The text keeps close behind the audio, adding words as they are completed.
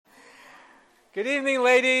Good evening,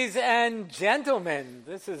 ladies and gentlemen.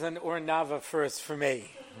 This is an Our Naava first for me.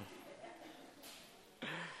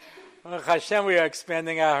 Well, Hashem, we are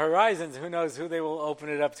expanding our horizons. Who knows who they will open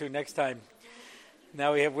it up to next time.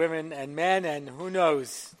 Now we have women and men, and who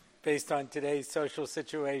knows, based on today's social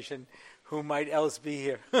situation, who might else be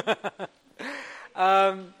here.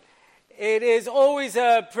 It is always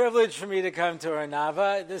a privilege for me to come to Our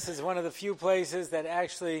Naava. This is one of the few places that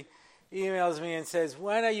actually emails me and says,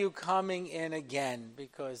 when are you coming in again?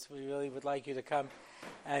 Because we really would like you to come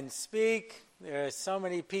and speak. There are so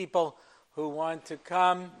many people who want to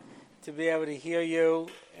come to be able to hear you,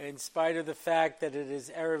 in spite of the fact that it is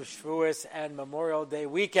Erev Shavous and Memorial Day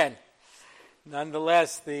weekend.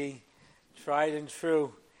 Nonetheless, the tried and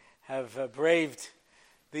true have braved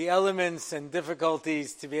the elements and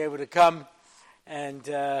difficulties to be able to come and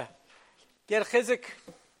get chizuk.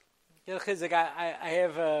 Get chizuk. I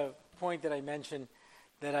have a point that I mentioned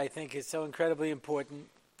that I think is so incredibly important,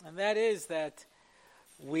 and that is that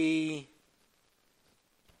we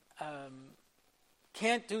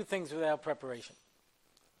can't do things without preparation.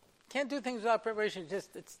 Can't do things without preparation.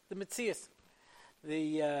 It's the mitzias.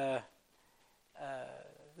 There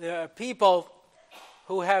are people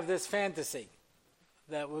who have this fantasy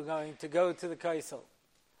that we're going to go to the Kaisel,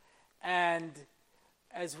 and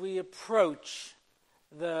as we approach,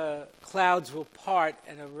 the clouds will part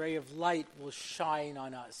and a ray of light will shine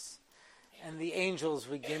on us. And the angels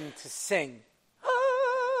begin to sing.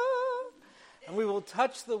 Ah! And we will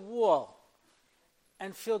touch the wall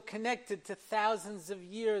and feel connected to thousands of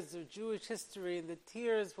years of Jewish history, and the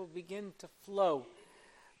tears will begin to flow.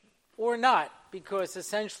 Or not, because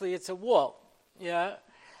essentially it's a wall. Yeah?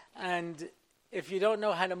 And if you don't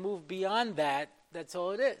know how to move beyond that, that's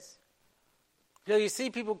all it is. So you see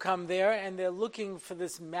people come there and they're looking for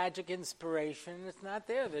this magic inspiration. It's not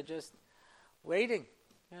there. They're just waiting,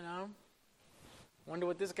 Wonder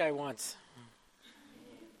what this guy wants.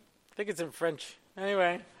 I think it's in French.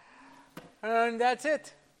 Anyway, and that's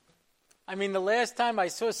it. I mean, the last time I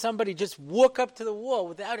saw somebody just walk up to the wall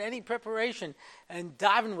without any preparation and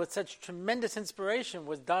daven with such tremendous inspiration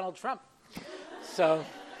was Donald Trump. So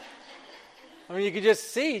I mean, you could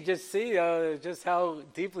just see just how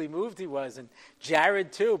deeply moved he was, and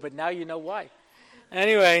Jared too. But now you know why.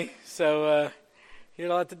 Anyway, so you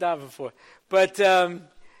don't have to daven for. But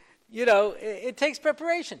it takes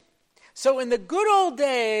preparation. So in the good old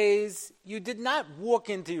days, you did not walk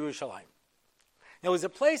into Yerushalayim. There was a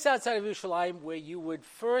place outside of Yerushalayim where you would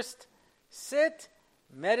first sit,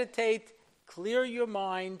 meditate, clear your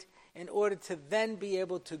mind, in order to then be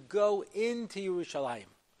able to go into Yerushalayim.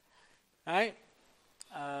 Right?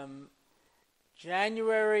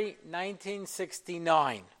 January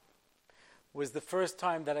 1969 was the first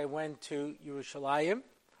time that I went to Yerushalayim.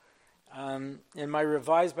 In my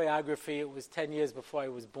revised biography, it was 10 years before I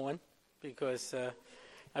was born, because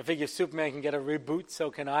I figure Superman can get a reboot,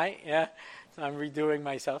 so can I. Yeah, so I'm redoing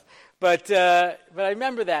myself. But I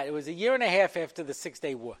remember that. It was a year and a half after the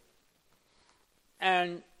 6-Day War.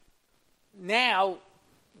 And now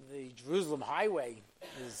the Jerusalem Highway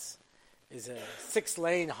is a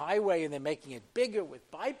 6-lane highway, and they're making it bigger with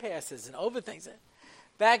bypasses and over things.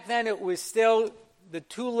 Back then, it was still the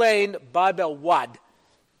 2-lane Bab El Wad,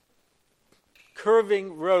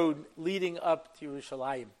 curving road leading up to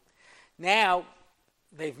Yerushalayim. Now,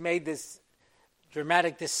 they've made this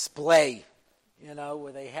dramatic display,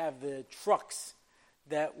 where they have the trucks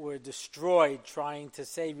that were destroyed trying to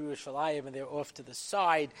save Yerushalayim, and they're off to the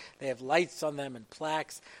side. They have lights on them and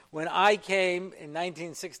plaques. When I came in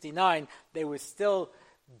 1969, they were still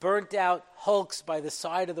burnt out hulks by the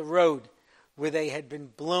side of the road where they had been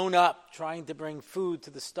blown up trying to bring food to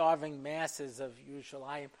the starving masses of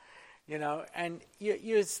Yerushalayim, and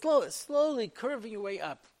you're slowly curving your way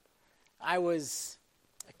up. I was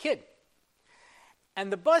a kid.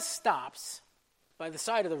 And the bus stops by the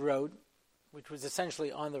side of the road, which was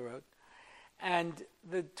essentially on the road. And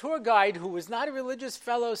the tour guide, who was not a religious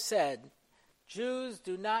fellow, said, Jews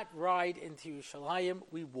do not ride into Yerushalayim,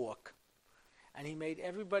 we walk. And he made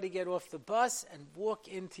everybody get off the bus and walk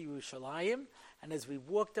into Yerushalayim. And as we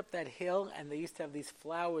walked up that hill, and they used to have these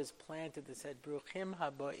flowers planted that said, Bruchim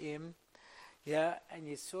Habaim, and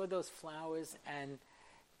you saw those flowers, and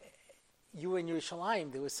you were in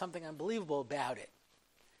Yerushalayim, there was something unbelievable about it.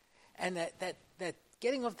 And that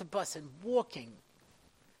getting off the bus and walking,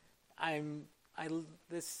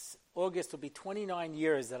 this August will be 29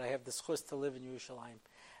 years that I have the schus to live in Yerushalayim.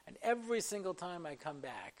 And every single time I come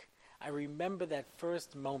back, I remember that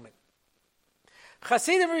first moment.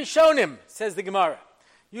 Chasidim Rishonim, says the Gemara,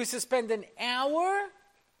 used to spend an hour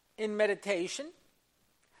in meditation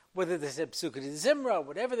whether they said Psukkah de Zimra,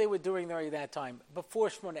 whatever they were doing during that time, before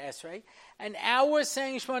Shmona Esrei, an hour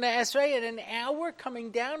saying Shmona Esrei, and an hour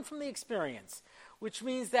coming down from the experience, which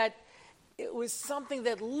means that it was something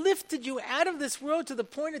that lifted you out of this world to the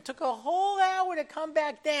point it took a whole hour to come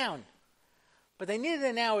back down. But they needed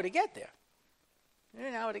an hour to get there.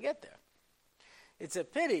 It's a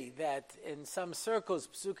pity that in some circles,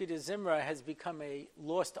 Psukkah de Zimra has become a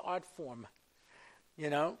lost art form,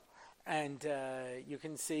 and you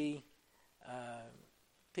can see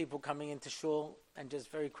people coming into shul and just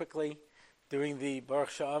very quickly doing the Baruch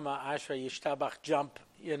Sha'ama Ashra Yishtabach jump,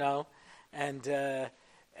 and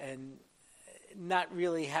not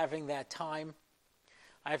really having that time.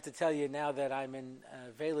 I have to tell you now that I'm in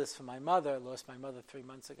Velas for my mother. I lost my mother 3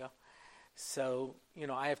 months ago. So,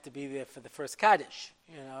 I have to be there for the first Kaddish,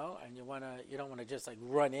 and you don't want to just like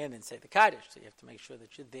run in and say the Kaddish. So you have to make sure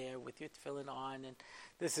that you're there with your tefillin on, and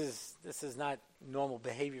this is not normal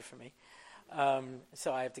behavior for me.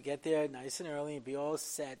 So I have to get there nice and early and be all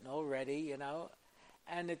set and all ready,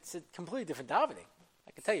 and it's a completely different davening.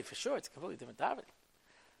 I can tell you for sure it's a completely different davening.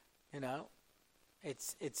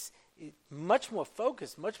 It's much more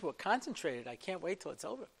focused, much more concentrated. I can't wait till it's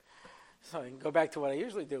over. So I can go back to what I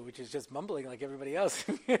usually do, which is just mumbling like everybody else.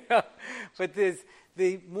 But there's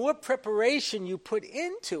the more preparation you put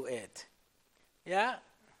into it. Yeah?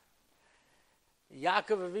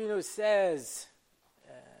 Yaakov Avinu says,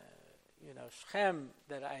 Shechem,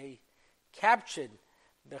 that I captured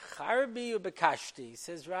the Charbi Ubekashti,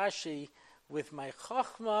 says Rashi, with my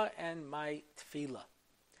Chochma and my Tefillah.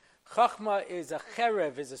 Chochma is a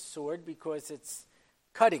cherev, is a sword, because it's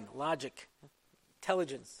cutting, logic,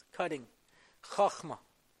 intelligence, cutting. Chochma.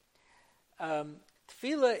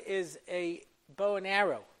 Tefillah is a bow and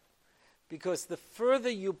arrow, because the further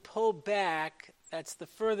you pull back, that's the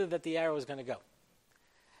further that the arrow is going to go.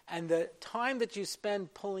 And the time that you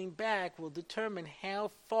spend pulling back will determine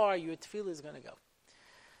how far your tefillah is going to go.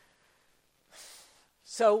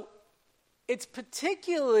 So, it's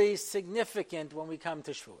particularly significant when we come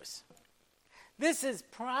to Shavous. This is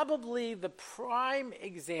probably the prime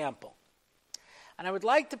example. And I would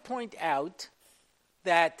like to point out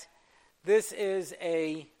that this is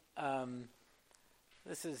a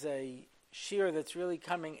shiur that's really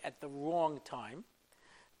coming at the wrong time,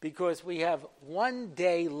 because we have 1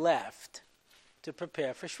 day left to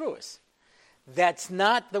prepare for Shavous. That's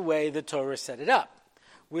not the way the Torah set it up.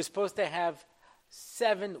 We're supposed to have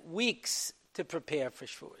 7 weeks to prepare for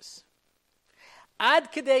Shavous.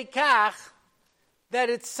 Ad kedei kach, that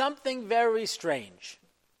it's something very strange.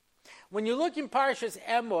 When you look in Parshas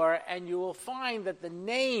Emor, and you will find that the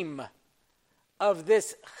name of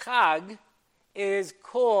this Chag is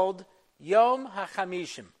called Yom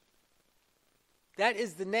HaChamishim. That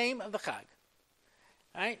is the name of the Chag.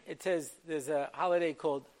 Right? It says there's a holiday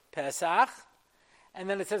called Pesach, and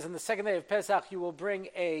then it says on the second day of Pesach you will bring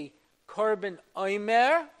a korban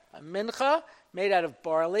omer, a mincha, made out of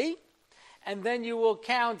barley, and then you will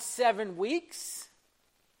count 7 weeks,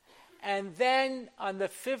 and then on the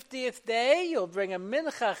 50th day you'll bring a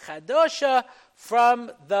mincha chadosha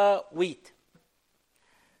from the wheat.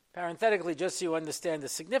 Parenthetically, just so you understand the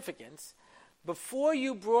significance, before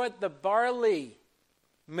you brought the barley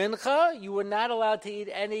mincha, you were not allowed to eat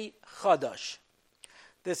any chadosh.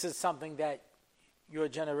 This is something that your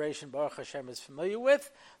generation, Baruch Hashem, is familiar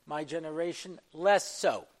with. My generation, less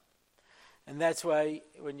so. And that's why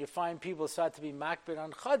when you find people start to be makbid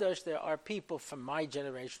on chadosh, there are people from my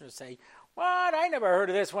generation who say, "What? I never heard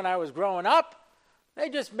of this when I was growing up. They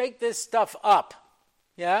just make this stuff up."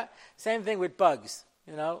 Yeah? Same thing with bugs.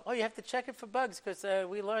 You have to check it for bugs, because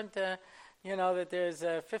we learned that there's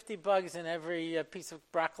 50 bugs in every piece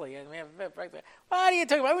of broccoli. And we have what are you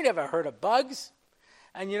talking about? We never heard of bugs.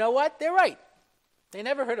 And you know what? They're right. They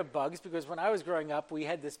never heard of bugs, because when I was growing up, we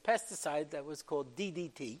had this pesticide that was called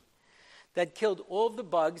DDT that killed all of the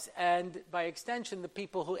bugs and, by extension, the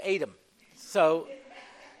people who ate them. So,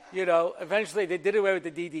 eventually they did away with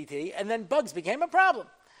the DDT, and then bugs became a problem.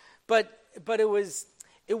 But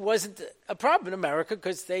it wasn't a problem in America,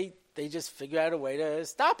 because they just figured out a way to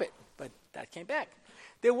stop it. But that came back.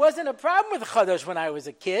 There wasn't a problem with Chadosh when I was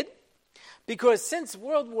a kid, because since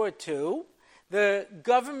World War II, the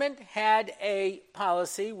government had a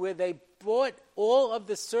policy where they bought all of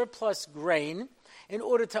the surplus grain in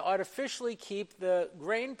order to artificially keep the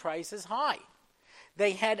grain prices high.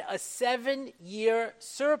 They had a 7-year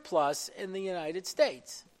surplus in the United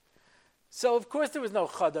States. So, of course, there was no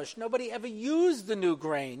Chadosh. Nobody ever used the new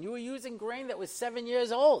grain. You were using grain that was 7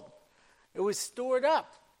 years old. It was stored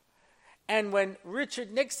up. And when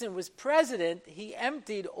Richard Nixon was president, he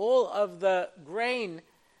emptied all of the grain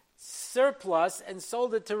surplus and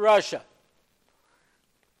sold it to Russia.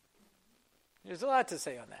 There's a lot to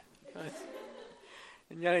say on that.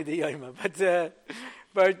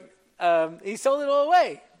 But he sold it all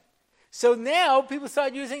away. So now people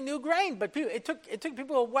started using new grain, but it took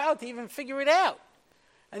people a while to even figure it out.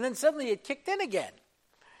 And then suddenly it kicked in again.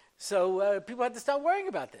 So people had to start worrying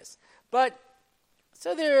about this. But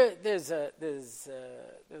so there's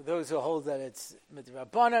those who hold that it's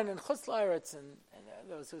midrabanan and chutz la'aretz, and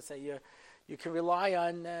those who say you can rely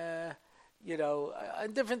on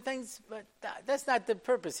on different things, but that's not the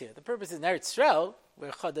purpose here. The purpose is in Eretz Yisrael,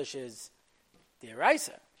 where Chodesh is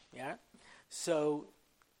D'Oraisa. Yeah. So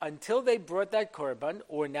until they brought that korban,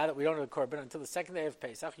 or now that we don't have a korban, until the second day of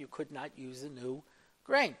Pesach, you could not use the new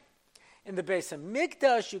grain. In the Beis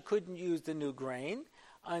HaMikdash, you couldn't use the new grain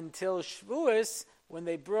until Shavous, when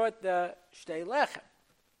they brought the Shtei Lechem.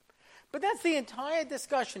 But that's the entire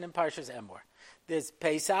discussion in Parshas Emor. There's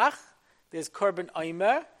Pesach, there's Korban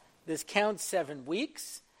Omer, there's count 7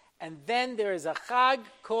 weeks, and then there is a Chag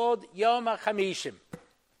called Yom HaChamishim,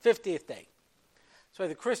 50th day. So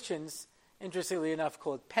the Christians, interestingly enough,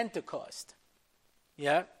 call it Pentecost.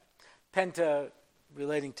 Yeah? Penta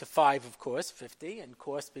relating to 5, of course, 50, and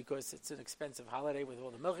cost because it's an expensive holiday with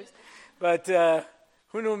all the milchiks. But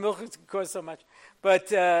who knew milchiks could cost so much? But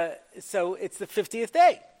so it's the 50th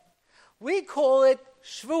day. We call it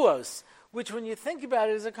Shavuos, which when you think about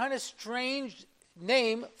it is a kind of strange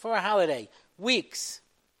name for a holiday. Weeks.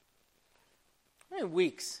 I mean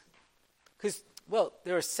weeks. Because,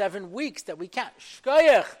 there are 7 weeks that we count.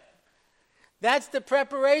 Shkoyach. That's the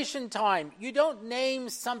preparation time. You don't name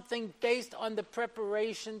something based on the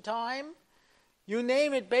preparation time. You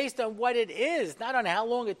name it based on what it is, not on how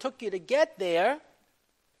long it took you to get there.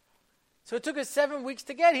 So it took us 7 weeks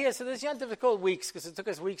to get here. So this Yom Tov is called weeks because it took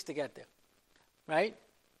us weeks to get there. Right?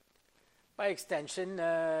 By extension,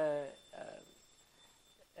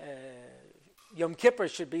 Yom Kippur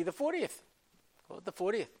should be the 40th. Call it the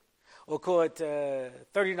 40th. Or call it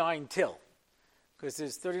 39 till. Because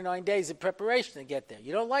there's 39 days of preparation to get there.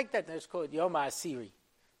 You don't like that, let's call it Yom HaAsiri.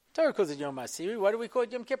 Torah calls it Yom HaAsiri. Why do we call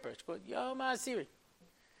it Yom Kippur? It's called Yom HaAsiri.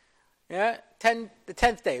 Yeah, the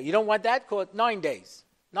 10th day. You don't want that? Call it 9 days.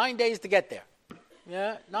 9 days to get there.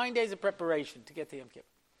 Yeah, 9 days of preparation to get to Yom Kippur.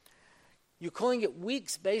 You're calling it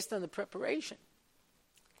weeks based on the preparation.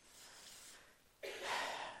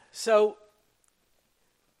 So,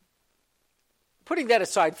 putting that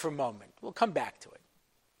aside for a moment, we'll come back to it.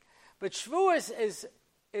 But Shavuos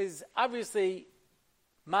is obviously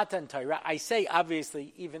Matan Torah. I say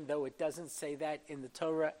obviously, even though it doesn't say that in the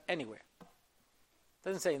Torah anywhere. It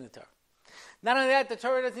doesn't say in the Torah. Not only that, the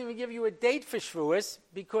Torah doesn't even give you a date for Shavuos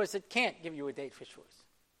because it can't give you a date for Shavuos.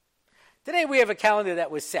 Today we have a calendar that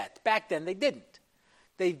was set. Back then they didn't.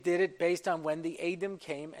 They did it based on when the Adam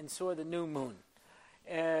came and saw the new moon.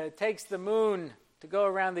 It takes the moon to go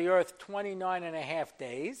around the earth 29 and a half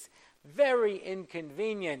days. Very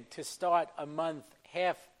inconvenient to start a month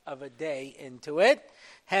half of a day into it.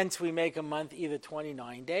 Hence, we make a month either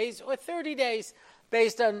 29 days or 30 days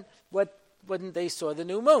based on when they saw the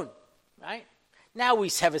new moon, right? Now we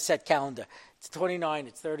have a set calendar. It's 29,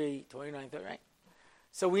 it's 30, 29, 30, right?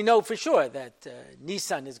 So we know for sure that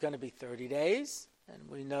Nisan is going to be 30 days, and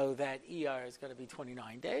we know that Iyar is going to be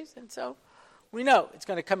 29 days, and so we know it's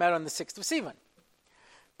going to come out on the 6th of Sivan.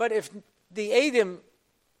 But if the Adam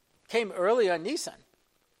came early on Nisan,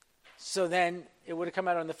 so then it would have come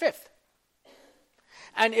out on the 5th.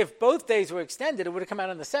 And if both days were extended, it would have come out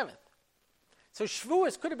on the 7th. So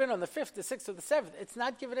Shavuos could have been on the 5th, the 6th, or the 7th. It's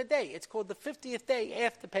not given a day. It's called the 50th day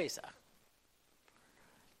after Pesach.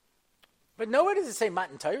 But nowhere does it say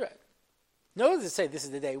Matan Torah. Nowhere does it say this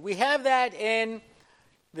is the day. We have that in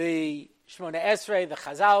the Shemona Esrei. The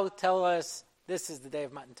Chazal tell us this is the day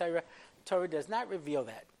of Matan Torah. Torah does not reveal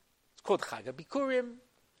that. It's called Chag HaBikurim,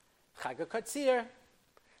 Chag HaKatzir,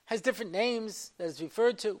 has different names that it's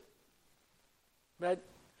referred to. But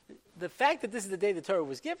the fact that this is the day the Torah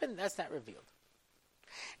was given, that's not revealed.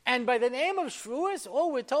 And by the name of Shavuos,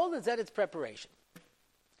 all we're told is that it's preparation.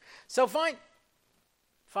 So fine,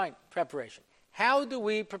 preparation. How do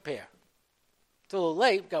we prepare? It's a little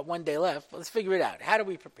late, we've got 1 day left, but let's figure it out. How do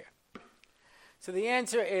we prepare? So the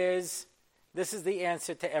answer is, this is the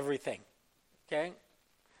answer to everything. Okay?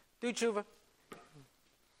 Do tshuva.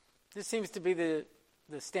 This seems to be the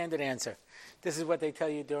standard answer. This is what they tell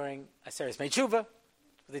you during Aseres Mei Tshuva. What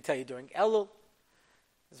they tell you during Elul.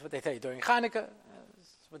 This is what they tell you during Hanukkah. This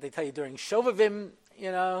is what they tell you during Shovavim. This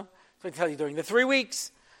is what they tell you during the 3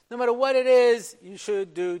 weeks. No matter what it is, you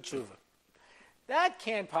should do tshuva. That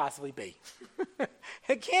can't possibly be.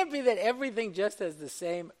 It can't be that everything just has the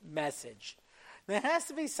same message. There has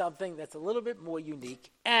to be something that's a little bit more unique.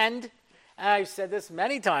 And I've said this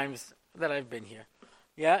many times that I've been here.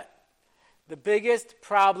 Yeah? The biggest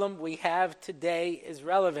problem we have today is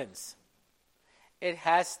relevance. It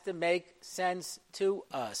has to make sense to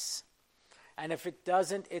us. And if it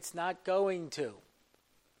doesn't, it's not going to.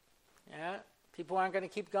 Yeah? People aren't going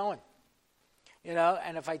to keep going.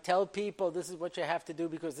 And if I tell people this is what you have to do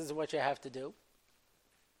because this is what you have to do,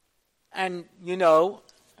 and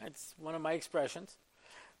it's one of my expressions,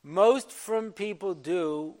 most from people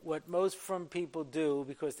do what most from people do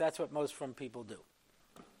because that's what most from people do.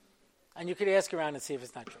 And you could ask around and see if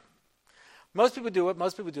it's not true. Most people do what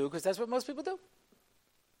most people do because that's what most people do.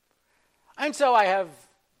 And so I have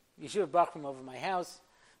Yeshiva Bachrim over my house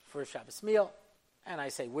for a Shabbos meal, and I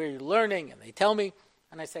say, where are you learning? And they tell me,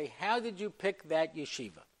 and I say, how did you pick that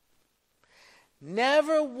yeshiva?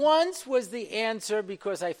 Never once was the answer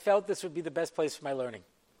because I felt this would be the best place for my learning.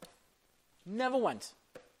 Never once.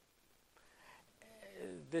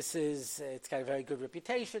 It's got a very good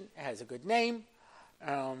reputation. It has a good name.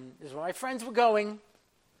 This is where my friends were going.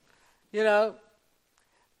 But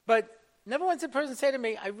never once did a person say to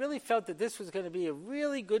me, I really felt that this was going to be a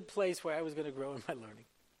really good place where I was going to grow in my learning.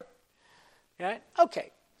 Right?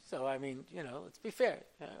 Okay. So, let's be fair.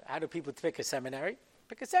 How do people pick a seminary?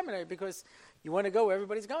 Pick a seminary because you want to go where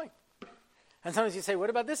everybody's going. And sometimes you say, what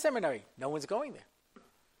about this seminary? No one's going there.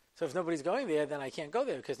 So if nobody's going there, then I can't go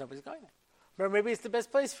there because nobody's going there. Or maybe it's the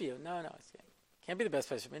best place for you. No, it can't be the best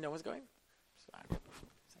place for me. No one's going.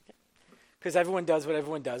 Because everyone does what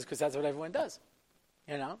everyone does because that's what everyone does.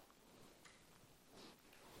 I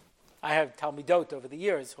have Talmidot over the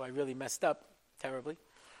years who I really messed up terribly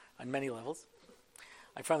on many levels.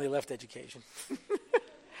 I finally left education.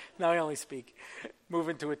 Now I only speak. Move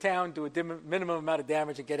into a town, do a minimum amount of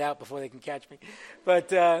damage, and get out before they can catch me.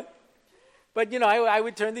 But I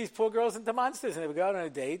would turn these poor girls into monsters, and they would go out on a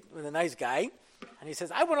date with a nice guy, and he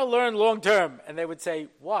says, I want to learn long term. And they would say,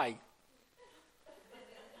 why?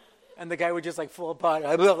 And the guy would just fall apart.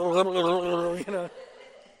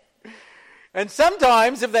 And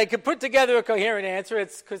sometimes, if they could put together a coherent answer,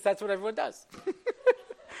 it's because that's what everyone does.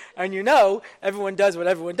 And everyone does what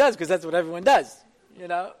everyone does because that's what everyone does.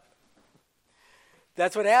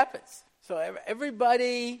 That's what happens. So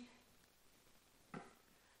everybody...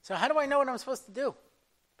 So how do I know what I'm supposed to do?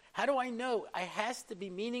 How do I know? It has to be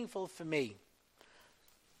meaningful for me.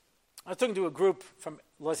 I was talking to a group from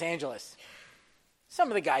Los Angeles. Some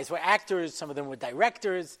of the guys were actors. Some of them were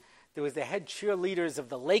directors. There was the head cheerleaders of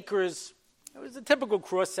the Lakers. It was a typical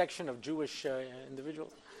cross-section of Jewish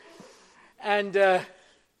individuals. And I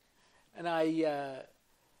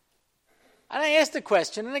asked a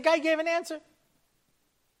question, and the guy gave an answer.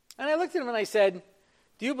 And I looked at him and I said,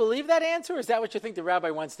 do you believe that answer, or is that what you think the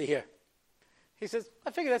rabbi wants to hear? He says,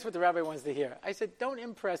 I figure that's what the rabbi wants to hear. I said, don't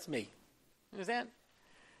impress me. You understand?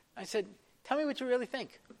 I said, tell me what you really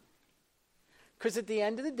think. Because at the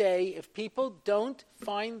end of the day, if people don't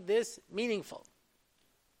find this meaningful,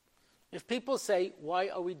 if people say, why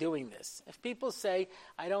are we doing this? If people say,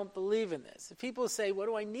 I don't believe in this. If people say, what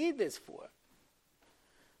do I need this for?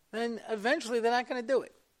 Then eventually they're not going to do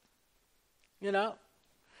it.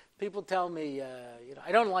 People tell me,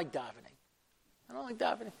 I don't like davening. I don't like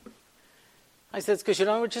davening. I said, it's because you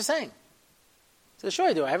don't know what you're saying. I said, sure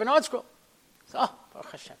I do. I have an art scroll. So,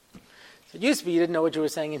 Baruch Hashem. So it used to be you didn't know what you were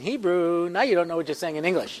saying in Hebrew. Now you don't know what you're saying in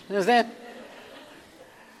English. You understand?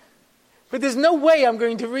 But there's no way I'm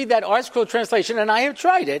going to read that art scroll translation, and I have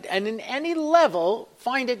tried it, and in any level,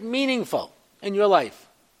 find it meaningful in your life.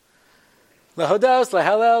 Lahodos,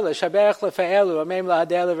 lahalel, leshabech, lefa'el, u'amem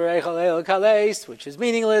lahadel, leverech, kales, which is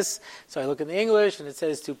meaningless. So I look in the English, and it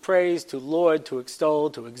says to praise, to laud, to extol,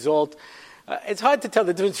 to exalt. It's hard to tell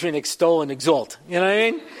the difference between extol and exalt. You know what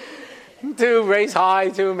I mean? To raise high,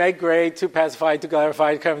 to make great, to pacify, to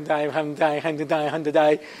glorify,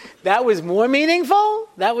 that was more meaningful?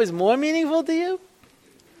 That was more meaningful to you?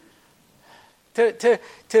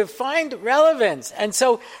 To find relevance. And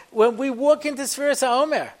so when we walk into Sfiras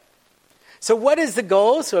HaOmer, so what is the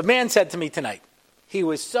goal? So a man said to me tonight, he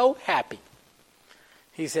was so happy.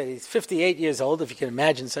 He said he's 58 years old, if you can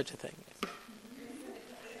imagine such a thing.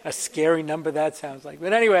 A scary number that sounds like.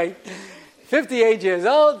 But anyway, 58 years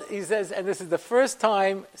old, he says, and this is the first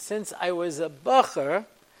time since I was a bacher,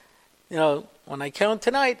 when I count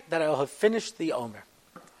tonight, that I'll have finished the Omer.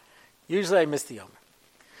 Usually I miss the Omer.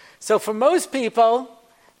 So for most people,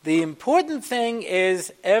 the important thing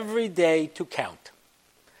is every day to count.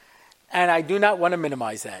 And I do not want to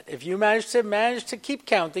minimize that. If you manage to keep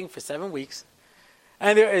counting for 7 weeks,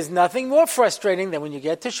 and there is nothing more frustrating than when you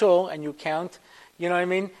get to shul and you count,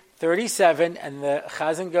 37, and the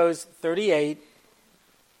chazan goes 38,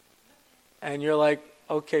 and you're like,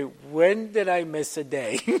 okay, when did I miss a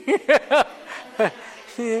day?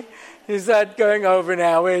 You start going over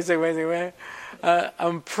now. Wait a second.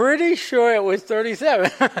 I'm pretty sure it was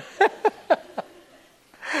 37.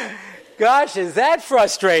 Gosh, is that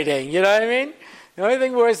frustrating? You know what I mean? The only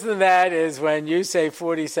thing worse than that is when you say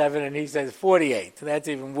 47 and he says 48. That's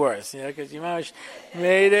even worse, because you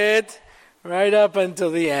made it right up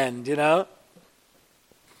until the end,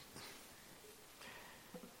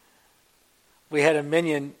 We had a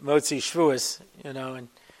minyan Motzi Shavous, and Eretz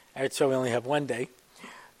Yisrael we only have one day.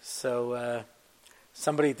 So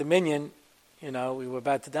somebody at the minyan, we were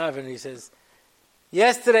about to daven, and he says,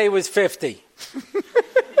 yesterday was 50.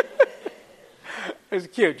 It was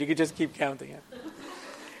cute. You could just keep counting it.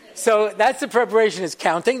 So that's the preparation, is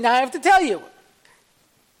counting. Now I have to tell you,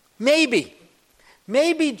 maybe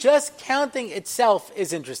just counting itself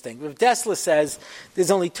is interesting. Rav Dessler says there's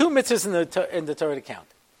only two mitzvahs in the Torah to count.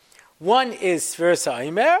 One is Sfirsa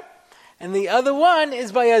Aimer, and the other one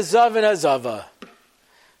is by Azav and Azava.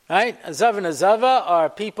 Right? Azav and Azava are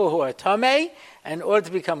people who are Tameh, and in order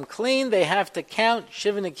to become clean, they have to count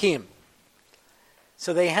Shiva Nakim.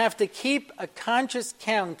 So they have to keep a conscious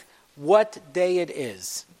count what day it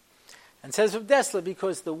is. And says Rav Dessler,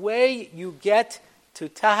 because the way you get to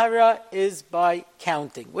Tahara is by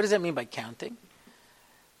counting. What does that mean by counting?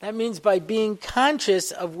 That means by being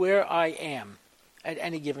conscious of where I am at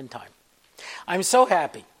any given time. I'm so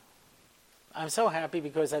happy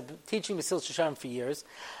because I've been teaching Mesil Shoshan for years,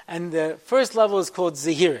 and the first level is called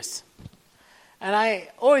Zehiris. And I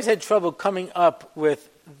always had trouble coming up with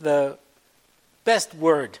the best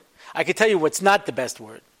word. I could tell you what's not the best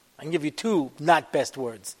word. I can give you two not best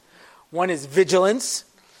words. One is vigilance,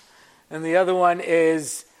 and the other one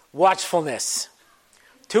is watchfulness.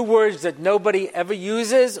 Two words that nobody ever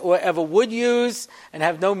uses or ever would use and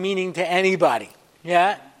have no meaning to anybody.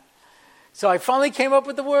 Yeah? So I finally came up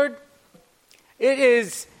with the word. It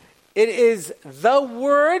is the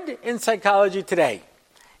word in psychology today.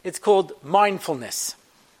 It's called mindfulness.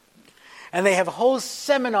 And they have whole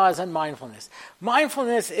seminars on mindfulness.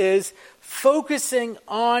 Mindfulness is focusing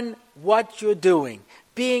on what you're doing.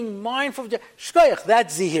 Being mindful of shkoyach,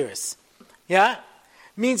 that's zihiris. Yeah?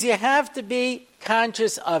 Means you have to be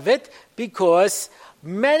conscious of it because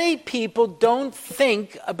many people don't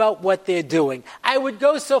think about what they're doing. I would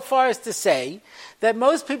go so far as to say that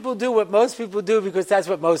most people do what most people do because that's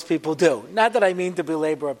what most people do. Not that I mean to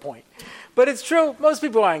belabor a point. But it's true, most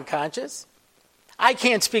people aren't conscious. I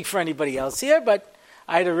can't speak for anybody else here, but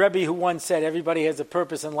I had a Rebbe who once said, everybody has a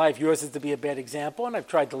purpose in life, yours is to be a bad example, and I've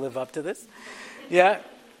tried to live up to this. Yeah.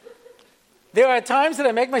 There are times that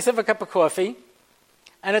I make myself a cup of coffee,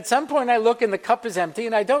 and at some point I look and the cup is empty,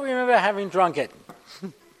 and I don't remember having drunk it.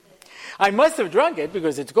 I must have drunk it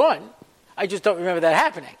because it's gone. I just don't remember that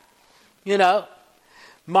happening.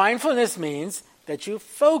 Mindfulness means that you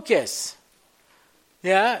focus.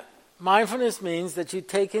 Yeah? Mindfulness means that you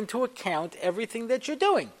take into account everything that you're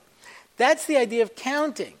doing. That's the idea of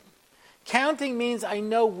counting. Counting means I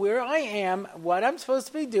know where I am, what I'm supposed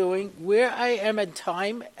to be doing, where I am in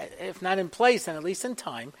time, if not in place, then at least in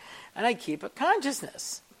time, and I keep a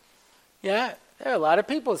consciousness. Yeah? There are a lot of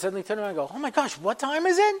people who suddenly turn around and go, oh my gosh, what time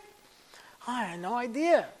is it? Oh, I had no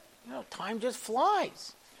idea. Time just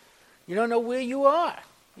flies. You don't know where you are.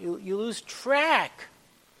 You lose track.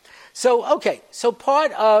 So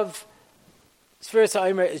part of Sfiras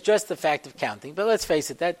HaOmer is just the fact of counting. But let's face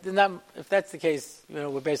it, if that's the case,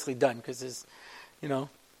 we're basically done. Because there's, could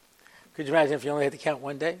you imagine if you only had to count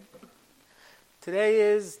one day? Today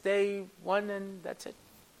is day 1 and that's it.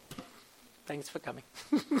 Thanks for coming.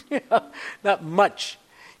 Not much.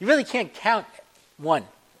 You really can't count one.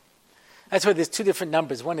 That's why there's two different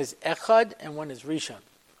numbers. One is Echad and one is Rishon.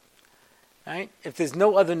 Right? If there's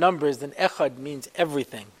no other numbers, then Echad means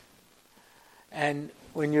everything. And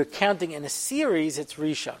when you're counting in a series, it's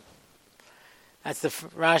Rishon. That's the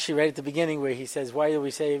Rashi right at the beginning where he says, why do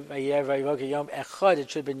we say Vayev Vayevoka Yom Echad? It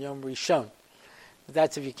should have been Yom Rishon. But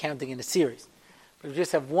that's if you're counting in a series. But if you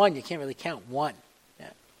just have one, you can't really count one.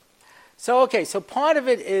 Yeah. So part of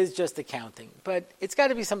it is just the counting. But it's got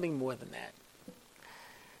to be something more than that.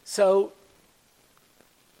 So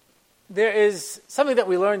there is something that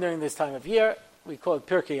we learn during this time of year. We call it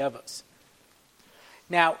Pirkei Avos.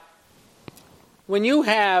 Now, when you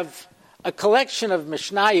have a collection of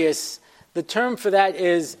Mishnayos, the term for that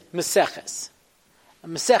is Meseches. A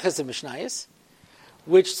Meseches of Mishnayos,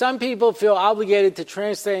 which some people feel obligated to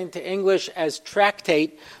translate into English as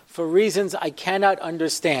tractate for reasons I cannot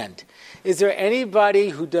understand. Is there anybody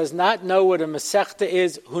who does not know what a Masechta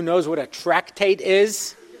is, who knows what a tractate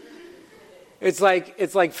is? It's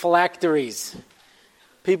like phylacteries.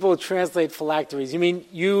 people translate phylacteries. You mean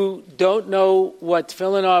you don't know what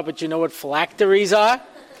tefillin are, but you know what phylacteries are?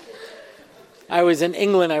 I was in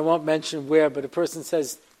England, I won't mention where, but a person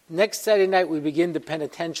says, next Saturday night we begin the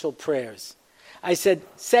penitential prayers. I said,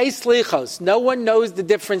 say slichos. No one knows the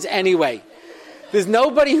difference anyway. There's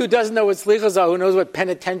nobody who doesn't know what slichos are who knows what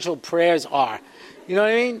penitential prayers are. You know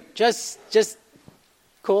what I mean? Just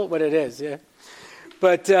call it what it is, yeah.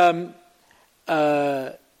 But,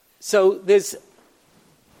 so there's a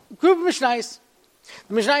group of Mishnayos.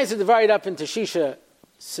 The Mishnayos are divided up into Shisha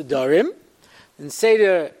Sidorim. In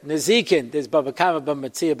Seder Nezikin, there's Baba Kama, Baba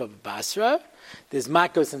Matzia, Baba Basra. There's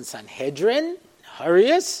Makos and Sanhedrin,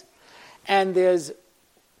 Harius. And there's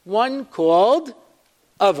one called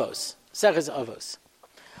Avos, Maseches Avos.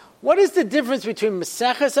 What is the difference between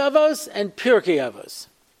Maseches Avos and Pirkei Avos?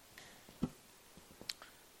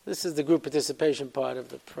 This is the group participation part of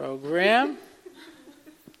the program.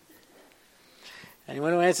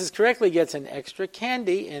 Anyone who answers correctly gets an extra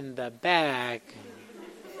candy in the back.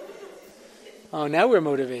 Oh, now we're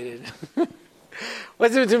motivated.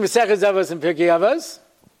 What's the difference between Maseches Avos and Pirkei Avos?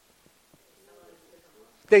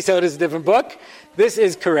 They saw it as a different book. This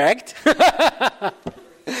is correct.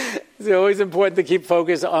 It's always important to keep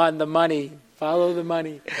focus on the money. Follow the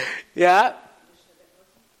money. Yeah?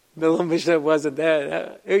 The little Mishnah wasn't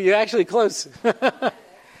there. You're actually close.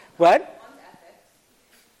 What?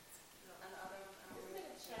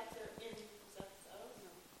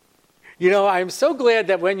 You know, I'm so glad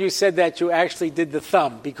that when you said that, you actually did the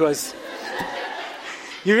thumb, because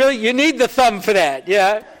you need the thumb for that,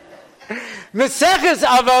 yeah? Maseches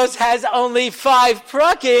Avos has only 5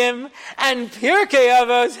 prakim, and Pirkei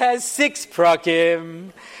Avos has 6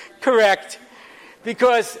 prakim. Correct.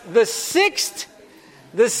 Because the sixth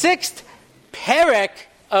perek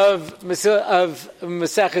of Maseches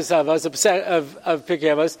Avos, of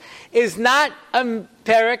Pirkei Avos, is not a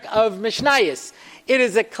perek of Mishnayos. It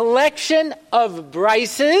is a collection of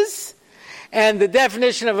brises, and the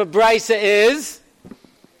definition of a brisa is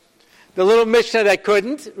the little Mishnah that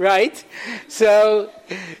couldn't, right? So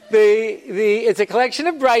it's a collection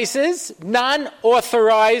of brises,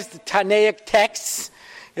 non-authorized Tanaic texts,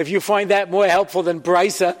 if you find that more helpful than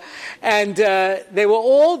brisa. And they were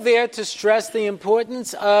all there to stress the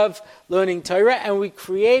importance of learning Torah, and we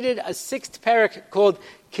created a 6th parak called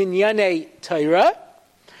Kinyanei Torah.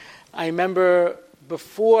 I remember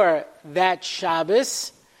before that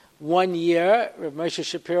Shabbos, one year, Rav Moshe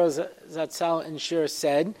Shapiro Zatzal in Shir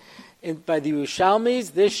said, by the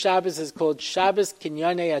Yerushalmis, this Shabbos is called Shabbos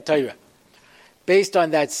Kinyanei HaTorah, based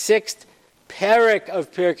on that 6th parak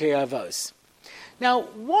of Pirkei Avos. Now,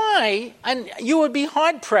 why, and you would be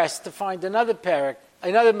hard-pressed to find another parak,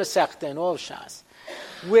 another Masechta in all of Shas,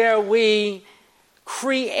 where we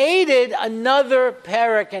created another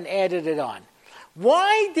parak and added it on.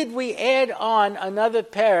 Why did we add on another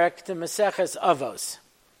parak to Maseches Avos?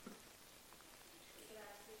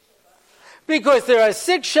 Because there are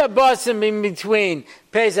 6 Shabbosim in between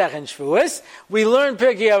Pesach and Shavuos. We learn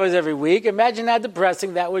Pirkei Avos every week. Imagine how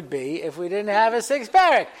depressing that would be if we didn't have a 6th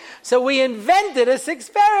parak. So we invented a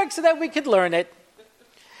 6th parak so that we could learn it.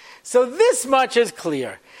 So this much is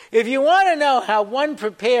clear. If you want to know how one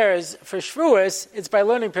prepares for Shavuos, it's by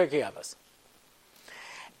learning Pirkei Avos.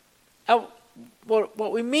 Now,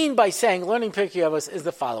 what we mean by saying learning Pirkei Avos is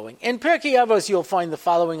the following. In Pirkei Avos, you'll find the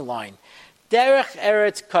following line. Derech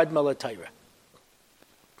Eretz Kadma LaTorah.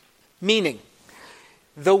 Meaning,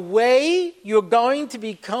 the way you're going to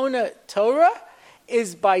be Kona Torah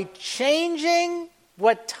is by changing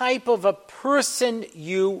what type of a person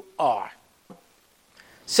you are.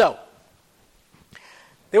 So,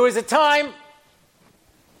 there was a time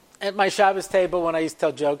at my Shabbos table when I used to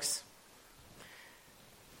tell jokes.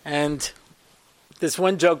 And this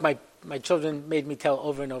one joke my children made me tell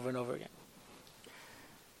over and over and over again.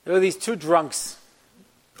 There were these 2 drunks.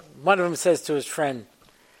 One of them says to his friend,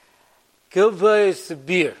 "Go buy us a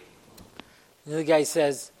beer." The other guy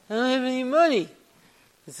says, "I don't have any money."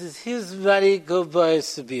 He says, "Here's money, go buy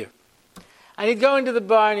us a beer." And he'd go into the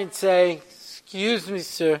bar and he'd say, "Excuse me,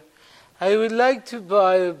 sir, I would like to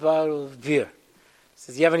buy a bottle of beer." He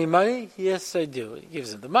says, "You have any money?" "Yes, I do." He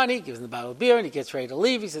gives him the money, gives him the bottle of beer, and he gets ready to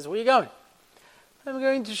leave. He says, "Where are you going?" "I'm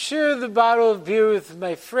going to share the bottle of beer with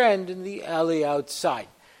my friend in the alley outside."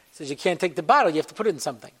 He says, "You can't take the bottle, you have to put it in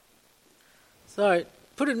something." So, "All right,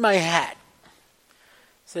 put it in my hat."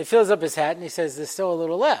 So he fills up his hat and he says, "There's still a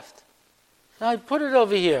little left." "So I put it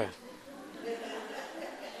over here."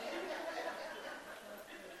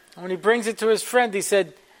 And when he brings it to his friend, he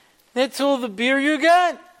said, "That's all the beer you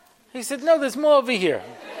got?" He said, "No, there's more over here."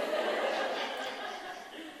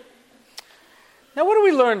 Now, what do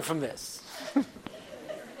we learn from this?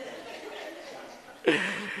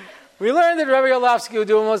 We learned that Rabbi Orlofsky would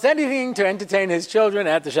do almost anything to entertain his children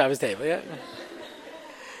at the Shavous table. Yeah?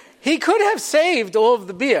 He could have saved all of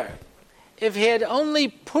the beer if he had only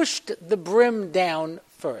pushed the brim down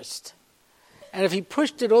first. And if he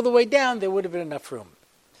pushed it all the way down, there would have been enough room.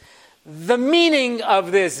 The meaning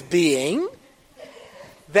of this being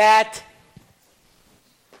that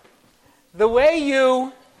the way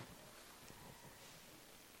you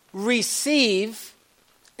receive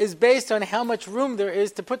is based on how much room there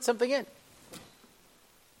is to put something in.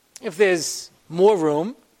 If there's more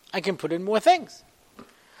room, I can put in more things.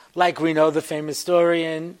 Like we know the famous story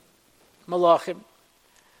in Malachim,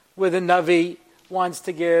 where the Navi wants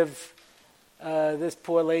to give this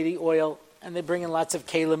poor lady oil, and they bring in lots of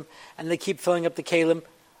kalim, and they keep filling up the kalim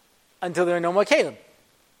until there are no more kalim.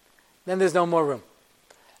 Then there's no more room.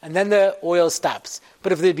 And then the oil stops.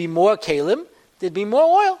 But if there'd be more kalim, there'd be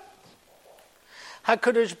more oil.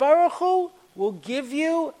 HaKadosh Baruch Hu will give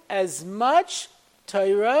you as much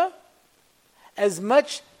Torah, as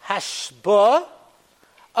much hashbah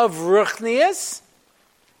of ruchnius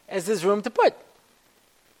as there's room to put.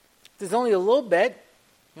 If there's only a little bit,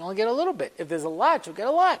 you only get a little bit. If there's a lot, you'll get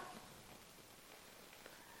a lot.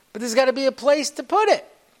 But there's got to be a place to put it.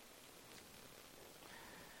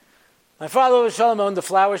 My father, Shalom, owned a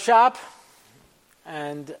flower shop,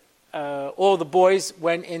 and all the boys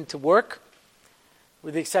went into work,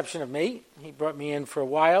 with the exception of me. He brought me in for a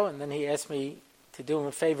while, and then he asked me to do him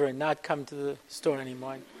a favor and not come to the store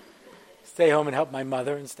anymore, and stay home and help my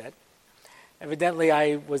mother instead. Evidently,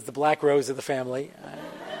 I was the black rose of the family.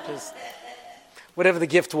 Just whatever the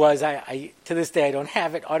gift was, I to this day I don't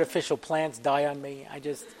have it. Artificial plants die on me. I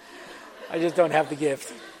just don't have the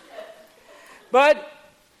gift. But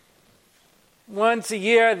once a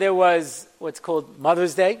year there was what's called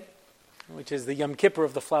Mother's Day, which is the Yom Kippur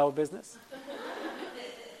of the flower business.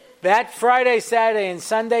 That Friday, Saturday, and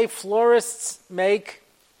Sunday, florists make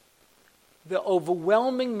the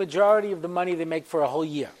overwhelming majority of the money they make for a whole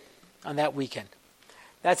year on that weekend.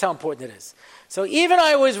 That's how important it is. So even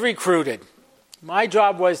I was recruited. My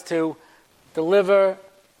job was to deliver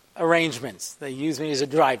arrangements. They used me as a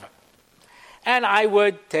driver. And I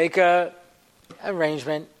would take a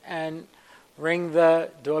arrangement and ring the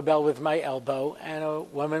doorbell with my elbow, and a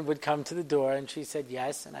woman would come to the door, and she said,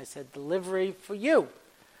 yes. And I said, delivery for you.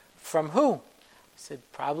 From who? I said,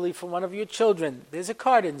 probably for one of your children. There's a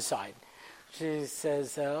card inside. She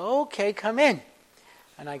says, okay, come in.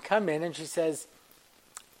 And I come in, and she says,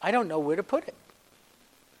 I don't know where to put it.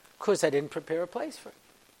 Of course, I didn't prepare a place for it.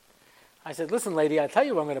 I said, listen, lady, I'll tell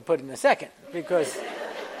you where I'm going to put it in a second, because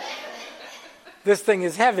this thing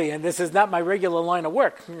is heavy, and this is not my regular line of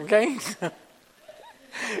work, okay?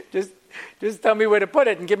 Just tell me where to put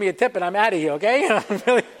it and give me a tip, and I'm out of here, okay?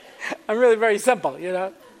 I'm really very simple, you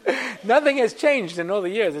know. Nothing has changed in all the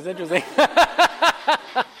years. It's interesting.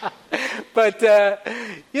 But,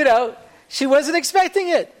 she wasn't expecting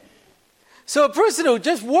it. So a person who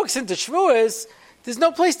just walks into Shavuos, there's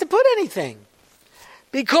no place to put anything.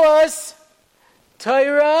 Because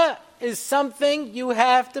Torah is something you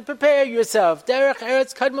have to prepare yourself. Derech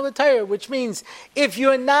Eretz Kadmol Torah, which means if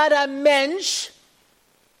you're not a mensch,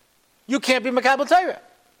 you can't be Makabel Torah.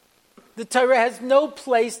 The Torah has no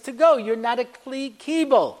place to go. You're not a Kli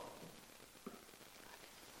Kibel.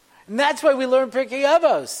 And that's why we learn Pirkei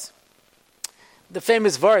Avos. The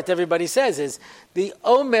famous Vart everybody says is, the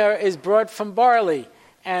Omer is brought from barley,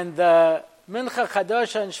 and the Mincha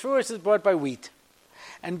Chadasha and Shavuos is brought by wheat.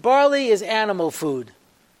 And barley is animal food.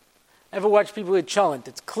 Ever watch people eat cholent?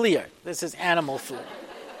 It's clear. This is animal food.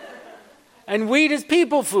 And wheat is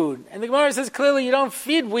people food. And the Gemara says clearly you don't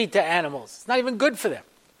feed wheat to animals. It's not even good for them.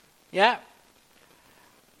 Yeah?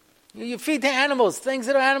 You feed to animals, things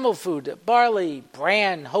that are animal food. Barley,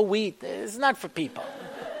 bran, whole wheat. It's not for people.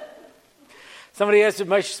 Somebody asked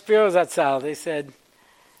Moshe Spiro Zatzal. They said,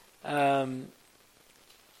 I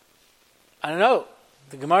don't know.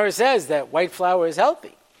 The Gemara says that white flour is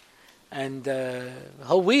healthy. And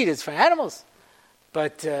whole wheat is for animals.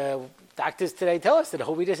 But doctors today tell us that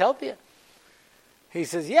whole wheat is healthier. He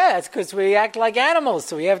says, yeah, that's because we act like animals,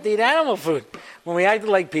 so we have to eat animal food. When we act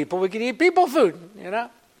like people, we can eat people food, you know?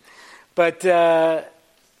 But,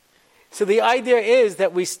 so the idea is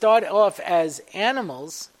that we start off as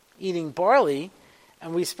animals, eating barley,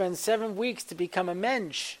 and we spend 7 weeks to become a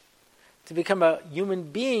mensch, to become a human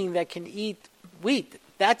being that can eat wheat.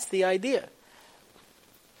 That's the idea.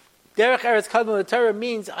 Derech Eretz Kadmol Torah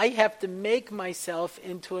means I have to make myself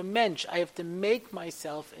into a mensch. I have to make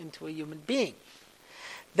myself into a human being.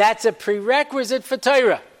 That's a prerequisite for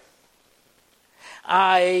Torah.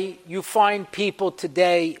 You find people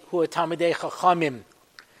today who are Talmidei Chachamim,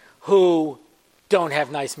 who don't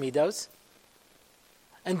have nice midos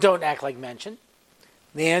and don't act like mention?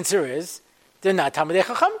 The answer is, they're not Talmidei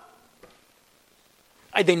Chacham.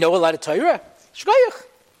 They know a lot of Torah. Shkoyach.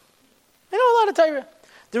 They know a lot of Torah.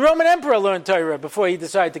 The Roman emperor learned Torah before he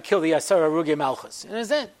decided to kill the Asar Arugi Malchus. You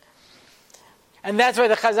understand? And that's why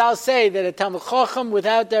the Chazal say that a Talmid Chacham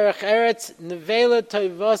without Derech Eretz, Nevela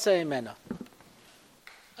Toivosa Emena.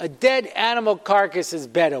 A dead animal carcass is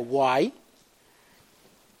better. Why?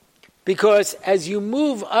 Because as you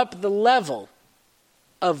move up the level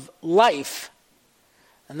of life,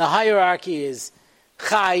 and the hierarchy is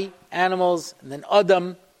Chai, animals, and then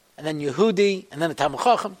Adam, and then Yehudi, and then a Talmid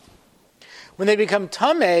Chacham. When they become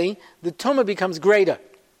Tameh, the Tumah becomes greater.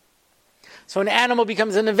 So an animal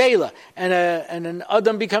becomes a Nevela, and an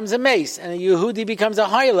Adam becomes a mace, and a Yehudi becomes a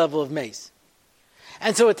higher level of mace.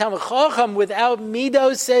 And so a Talmid Chacham without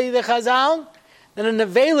Midos, say the Chazal, then a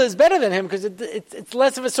Nevela is better than him because it's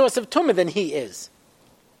less of a source of Tumah than he is.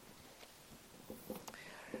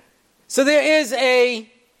 So there is a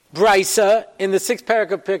Brisa in the 6th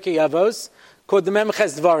parak of Pirkei Avos called the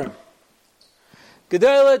Memches Dvarim.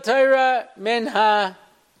 Gedola Torah min ha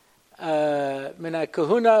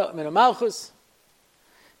kahuna min ha Malchus.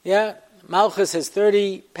 Yeah, Malchus has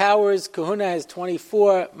 30 powers. Kahuna has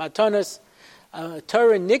 24 matanos.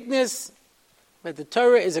 Torah nignis, but the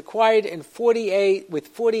Torah is acquired in 48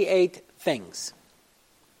 things.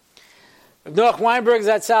 Rav Noach Weinberg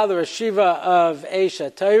Zatzal, the Rashiva of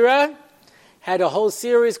Eisha Torah, had a whole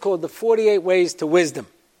series called the 48 Ways to Wisdom.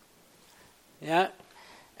 Yeah,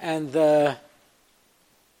 and the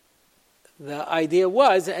idea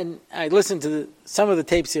was, and I listened to some of the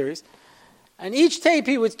tape series, and each tape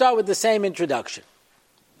he would start with the same introduction.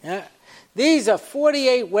 Yeah, these are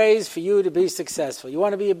 48 ways for you to be successful. You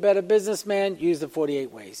want to be a better businessman? Use the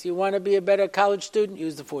 48 ways. You want to be a better college student?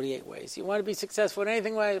 Use the 48 ways. You want to be successful in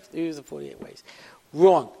anything? Use the 48 ways.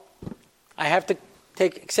 Wrong. I have to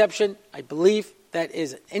take exception. I believe that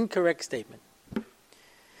is an incorrect statement.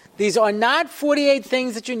 These are not 48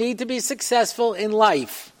 things that you need to be successful in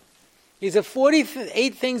life. These are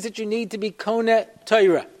 48 things that you need to be Kona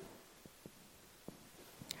Torah.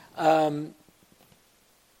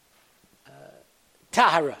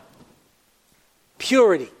 Tahara.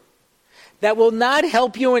 Purity. That will not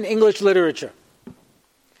help you in English literature.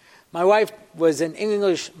 My wife was an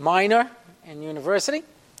English minor in university,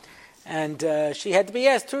 and she had to be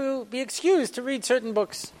asked to be excused to read certain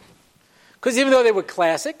books. Because even though they were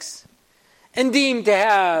classics and deemed to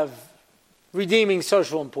have redeeming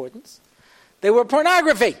social importance, they were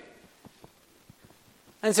pornography.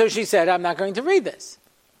 And so she said, I'm not going to read this.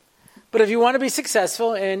 But if you want to be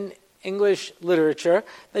successful in English literature,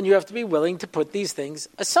 then you have to be willing to put these things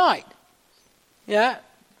aside. Yeah?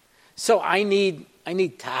 So I need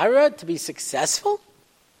Tahara to be successful?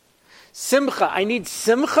 Simcha. I need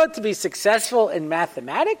Simcha to be successful in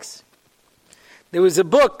mathematics? There was a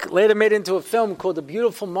book later made into a film called A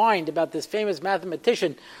Beautiful Mind about this famous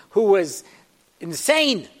mathematician who was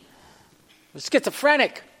insane, was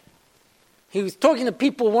schizophrenic. He was talking to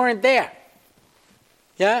people who weren't there.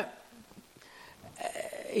 Yeah?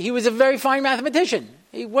 He was a very fine mathematician.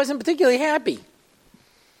 He wasn't particularly happy.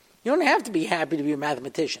 You don't have to be happy to be a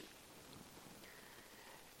mathematician.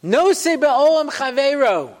 No se be'olam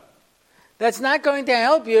chaveiro. That's not going to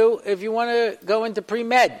help you if you want to go into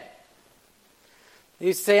pre-med. They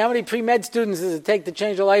used to say, how many pre-med students does it take to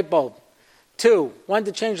change a light bulb? 2. 1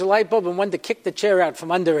 to change the light bulb and 1 to kick the chair out from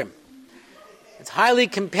under him. It's highly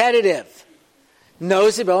competitive. No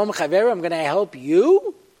se be'olam chaveiro, I'm going to help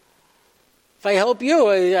you? If I help you,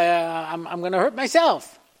 I'm going to hurt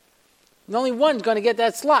myself. And only one's going to get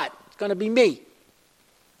that slot. It's going to be me.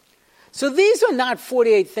 So these are not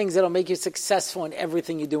 48 things that will make you successful in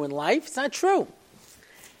everything you do in life. It's not true.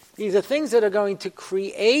 These are things that are going to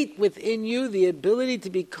create within you the ability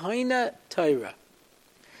to be Koina Torah.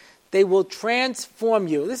 They will transform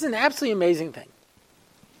you. This is an absolutely amazing thing.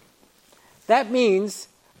 That means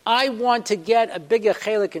I want to get a bigger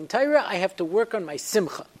chelik in Torah, I have to work on my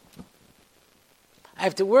simcha. I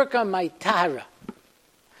have to work on my tahara.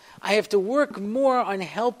 I have to work more on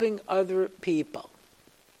helping other people.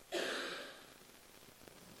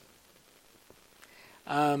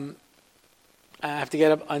 I have to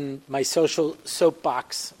get up on my social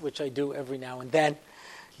soapbox, which I do every now and then,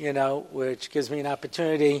 which gives me an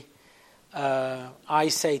opportunity, I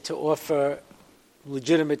say, to offer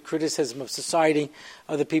legitimate criticism of society.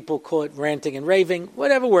 Other people call it ranting and raving.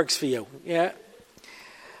 Whatever works for you. Yeah.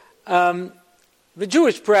 The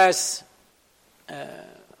Jewish press,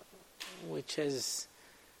 which has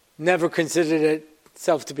never considered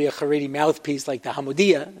itself to be a Haredi mouthpiece like the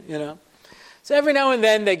Hamodia, So every now and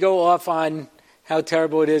then they go off on how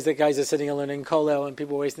terrible it is that guys are sitting and learning kollel and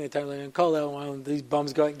people are wasting their time learning kollel while these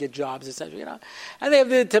bums go out and get jobs, etc. And they have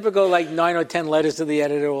the typical 9 or 10 letters to the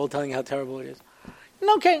editor all telling how terrible it is. And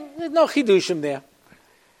okay, there's no chidushim there.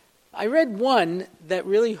 I read one that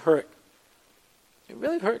really hurt. It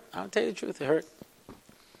really hurt. I'll tell you the truth, it hurt.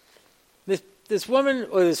 This woman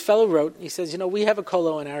or this fellow wrote, he says, we have a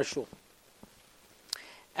kollel in our shul.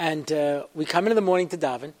 And we come in the morning to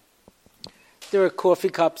daven. There are coffee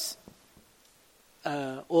cups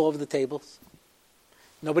all over the tables.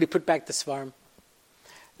 Nobody put back the svarim.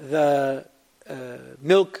 The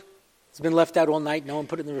milk has been left out all night. No one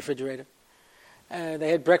put it in the refrigerator.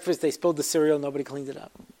 They had breakfast. They spilled the cereal. Nobody cleaned it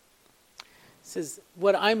up. He says,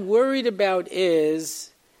 what I'm worried about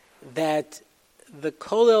is that the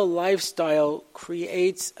kollel lifestyle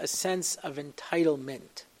creates a sense of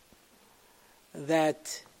entitlement.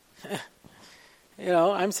 That,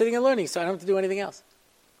 I'm sitting and learning, so I don't have to do anything else.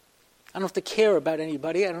 I don't have to care about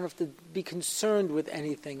anybody. I don't have to be concerned with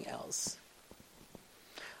anything else.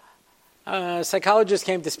 A psychologist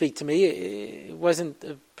came to speak to me. It wasn't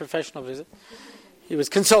a professional visit. He was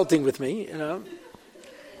consulting with me,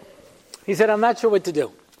 He said, I'm not sure what to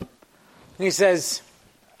do. And he says,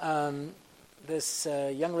 this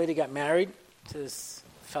young lady got married to this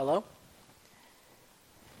fellow.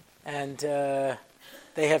 And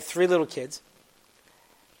they have 3 little kids.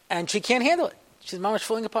 And she can't handle it. She's mama's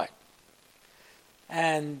falling apart.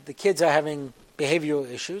 And the kids are having behavioral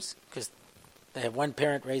issues because they have one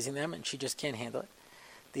parent raising them and she just can't handle it.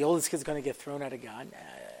 The oldest kid's going to get thrown out of God.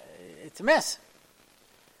 It's a mess.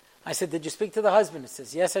 I said, did you speak to the husband? He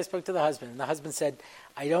says, yes, I spoke to the husband. And the husband said,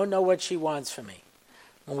 I don't know what she wants from me.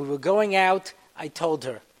 When we were going out, I told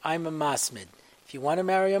her, I'm a masmid. If you want to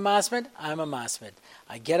marry a masmid, I'm a masmid.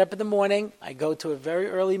 I get up in the morning, I go to a very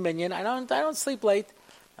early minyan. I don't sleep late.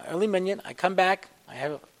 Early minyan, I come back, I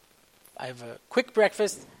have a quick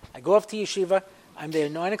breakfast, I go off to yeshiva, I'm there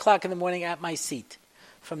 9 o'clock in the morning at my seat.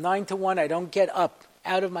 From 9 to 1, I don't get up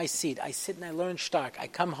out of my seat. I sit and I learn stark. I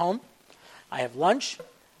come home, I have lunch,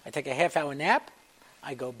 I take a half-hour nap,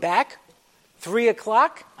 I go back, 3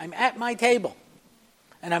 o'clock, I'm at my table.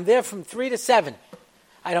 And I'm there from 3 to 7.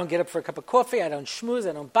 I don't get up for a cup of coffee, I don't schmooze,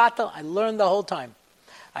 I don't battle, I learn the whole time.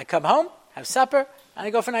 I come home, have supper, and I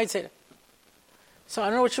go for night seder. So I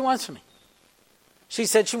don't know what she wants from me. She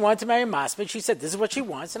said she wanted to marry a masmid. She said this is what she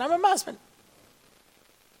wants, and I'm a masmid.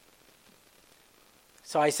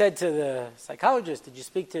 So I said to the psychologist, did you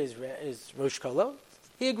speak to his Rosh Kollel?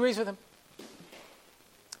 He agrees with him.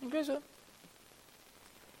 He agrees with him.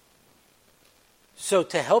 So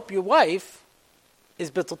to help your wife is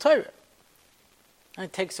bittul Torah. And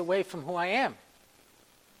it takes away from who I am.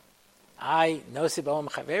 I, nosi ba'om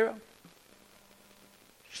chavero,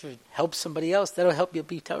 should help somebody else. That'll help you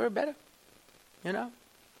be Torah better. That's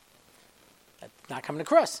not coming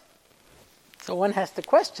across. So one has to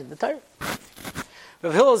question the Torah.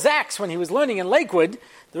 Rav Hillel Zaks, when he was learning in Lakewood,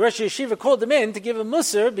 the Rosh Yeshiva called him in to give him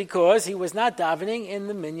musar because he was not davening in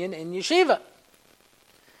the minyan in yeshiva.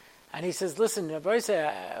 And he says, listen, Rabbi,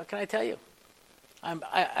 what can I tell you?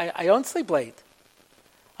 I don't sleep late.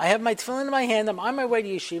 I have my tefillin in my hand, I'm on my way to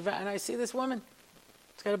yeshiva, and I see this woman.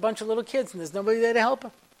 She's got a bunch of little kids, and there's nobody there to help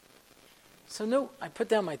her. So no, I put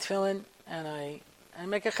down my tefillin, and I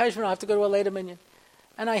make a cheshbon. I have to go to a later minyan.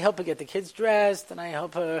 And I help her get the kids dressed, and I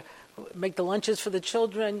help her make the lunches for the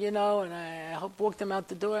children, and I help walk them out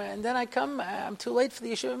the door. And then I come, I'm too late for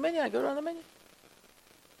the yeshiva minyan, I go to the minyan.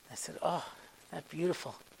 I said, oh, that's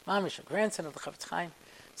beautiful. Mamish, a grandson of the Chafetz Chaim,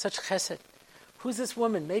 such chesed. Who's this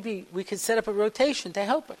woman? Maybe we could set up a rotation to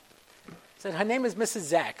help her. I said, her name is Mrs.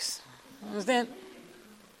 Zaks. Understand?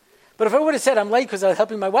 But if I would have said, I'm late because I was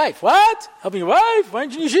helping my wife. What? Helping your wife? Why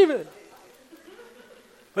aren't you in yeshiva?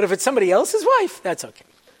 But if it's somebody else's wife, that's okay.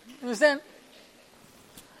 Understand?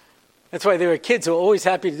 That's why there are kids who are always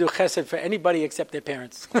happy to do chesed for anybody except their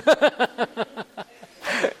parents.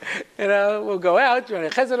 We'll go out, join a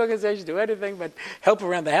chesed organization, do anything, but help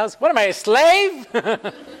around the house. What am I, a slave?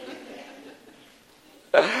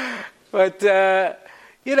 But,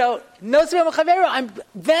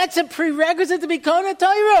 that's a prerequisite to be Kona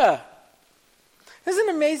Torah. This is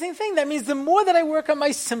an amazing thing. That means the more that I work on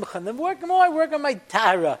my simcha, the more I work on my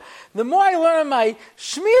tara, the more I learn on my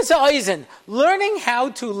shmiyas ha'ozen, learning how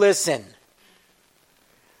to listen.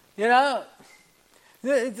 To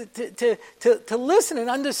listen and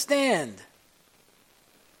understand.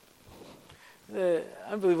 The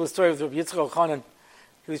unbelievable story of Rabbi Yitzchak Elchanan.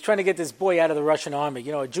 He was trying to get this boy out of the Russian army.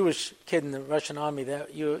 A Jewish kid in the Russian army.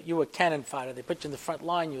 You were cannon fodder. They put you in the front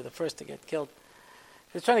line. You were the first to get killed.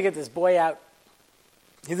 He was trying to get this boy out.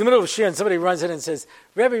 He's in the middle of a shir and somebody runs in and says,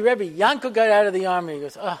 Rebbe, Yanko got out of the army. He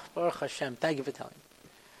goes, oh, Baruch Hashem, thank you for telling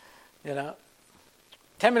me.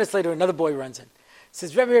 10 minutes later, another boy runs in. He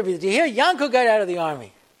says, Rebbe, did you hear Yanko got out of the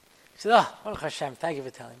army? He says, oh, Baruch Hashem, thank you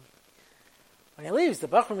for telling me. When he leaves, the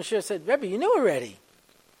Bachur Mashir said, Rebbe, you knew already.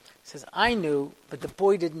 He says, I knew, but the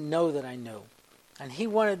boy didn't know that I knew. And he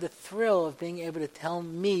wanted the thrill of being able to tell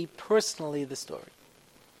me personally the story.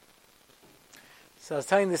 So I was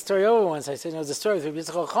telling this story over once. I said, the story of Rabbi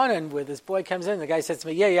Yitzchak Elchanan, where this boy comes in, and the guy says to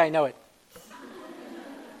me, yeah, I know it.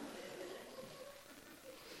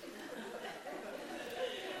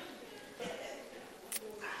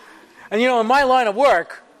 And in my line of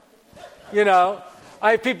work,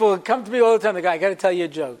 I have people who come to me all the time, they go, I got to tell you a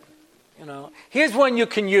joke. Here's one you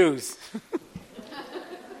can use.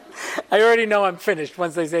 I already know I'm finished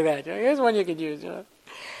once they say that. Here's one you can use.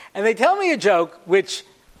 And they tell me a joke, which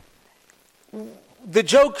the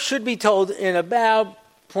joke should be told in about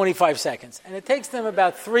 25 seconds. And it takes them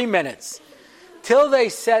about 3 minutes till they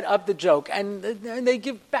set up the joke. And they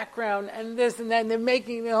give background and this and that, and they're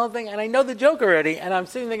making the whole thing. And I know the joke already, and I'm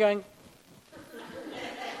sitting there going...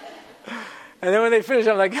 And then when they finish,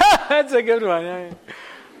 I'm like, that's a good one.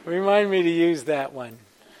 Remind me to use that one.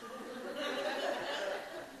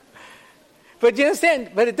 But you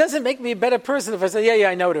understand? But it doesn't make me a better person if I say, yeah,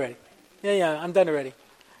 I know it already. Yeah, I'm done already.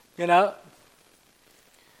 Yisrael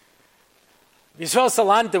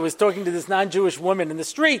Salanta was talking to this non-Jewish woman in the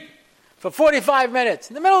street for 45 minutes,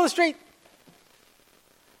 in the middle of the street.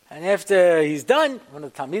 And after he's done, one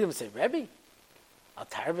of the Talmidim said, Rebbe, al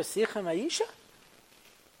tar b'sicha ma'isha?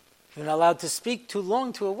 You're not allowed to speak too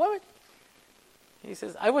long to a woman. He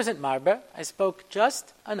says, I wasn't marba. I spoke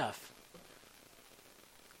just enough.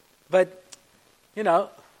 But,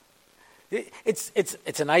 it's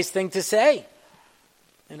a nice thing to say.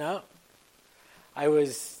 I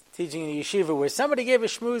was teaching in a yeshiva where somebody gave a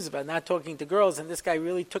shmooze about not talking to girls, and this guy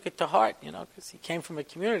really took it to heart, because he came from a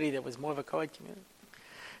community that was more of a co-ed community.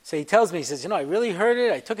 So he tells me, he says, I really heard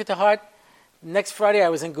it. I took it to heart. Next Friday, I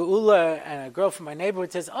was in Geula, and a girl from my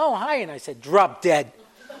neighborhood says, oh, hi. And I said, drop dead.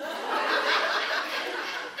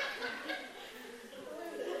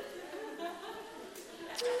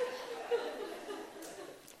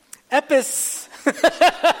 Epis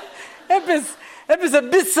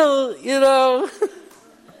abyssal,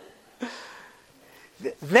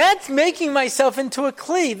 That's making myself into a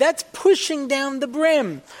kli. That's pushing down the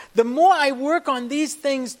brim. The more I work on these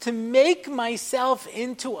things to make myself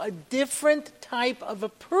into a different type of a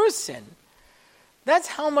person, that's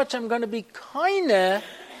how much I'm going to be Torah.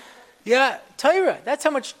 That's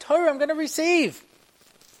how much Torah I'm going to receive.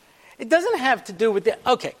 It doesn't have to do with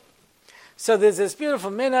okay. So there's this beautiful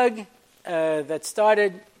minhag that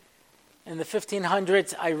started in the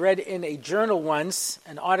 1500s. I read in a journal once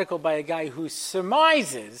an article by a guy who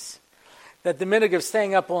surmises that the minhag of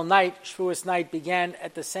staying up all night, Shavous night, began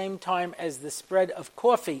at the same time as the spread of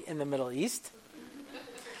coffee in the Middle East.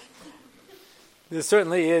 This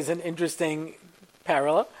certainly is an interesting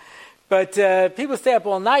parallel. But people stay up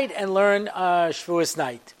all night and learn Shavous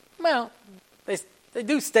night. Well, they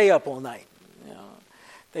do stay up all night.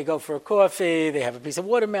 They go for a coffee, they have a piece of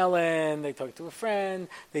watermelon, they talk to a friend,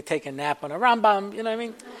 they take a nap on a Rambam, you know what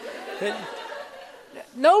I mean?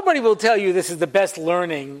 Nobody will tell you this is the best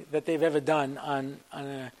learning that they've ever done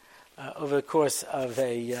over the course of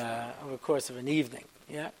an evening.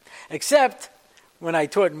 Yeah? Except when I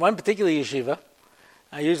taught in one particular yeshiva,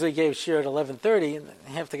 I usually gave shir at 11:30, and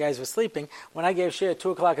half the guys were sleeping. When I gave shir at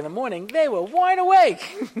 2 o'clock in the morning, they were wide awake.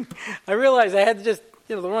 I realized I had to just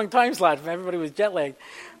the wrong time slot. Everybody was jet lagged.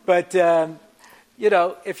 But,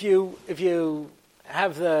 if you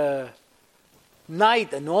have the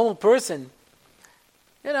night, a normal person,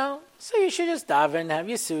 so you should just daven, have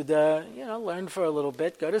your suda, learn for a little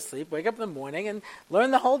bit, go to sleep, wake up in the morning, and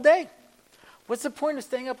learn the whole day. What's the point of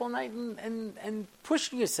staying up all night and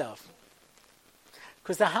pushing yourself?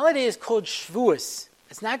 Because the holiday is called Shavous.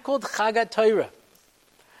 It's not called Chag Torah.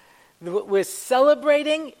 What we're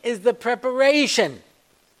celebrating is the preparation.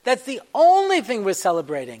 That's the only thing we're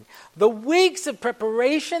celebrating. The weeks of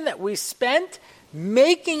preparation that we spent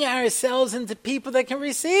making ourselves into people that can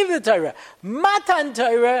receive the Torah. Matan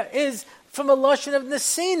Torah is from a lashon of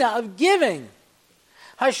nesina, of giving.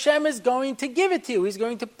 Hashem is going to give it to you. He's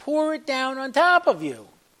going to pour it down on top of you.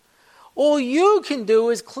 All you can do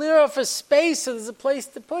is clear off a space so there's a place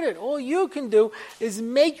to put it. All you can do is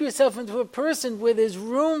make yourself into a person where there's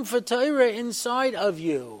room for Torah inside of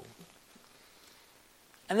you.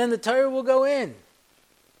 And then the Torah will go in.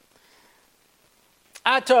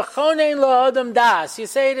 Atochonein lo adam das. You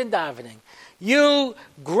say it in davening. You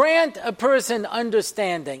grant a person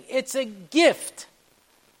understanding. It's a gift.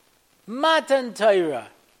 Matan Torah.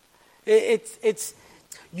 It's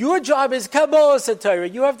your job is Kabbalas Torah.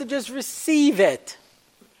 You have to just receive it.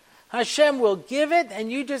 Hashem will give it, and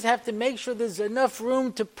you just have to make sure there's enough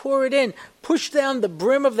room to pour it in. Push down the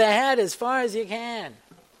brim of the hat as far as you can.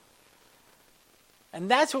 And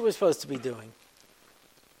that's what we're supposed to be doing.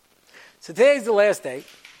 So today's the last day.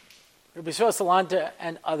 Rabbi Salanta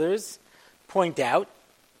and others point out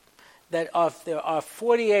that there are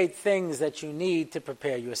 48 things that you need to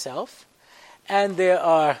prepare yourself. And there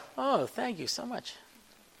are, thank you so much.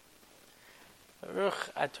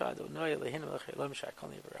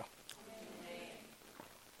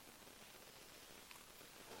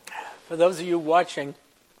 For those of you watching,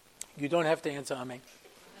 you don't have to answer Amen.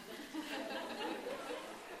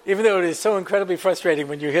 Even though it is so incredibly frustrating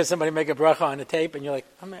when you hear somebody make a bracha on a tape and you're like,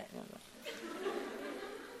 Amen.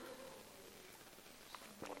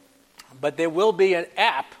 But there will be an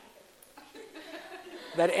app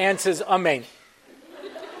that answers Amen.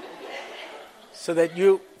 So that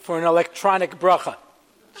for an electronic bracha,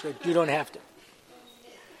 so you don't have to.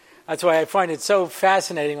 That's why I find it so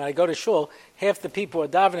fascinating when I go to shul, half the people are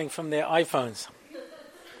davening from their iPhones.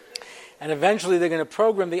 And eventually they're going to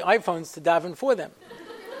program the iPhones to daven for them.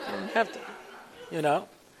 You don't have to,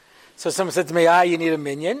 So someone said to me, you need a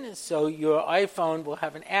minion, so your iPhone will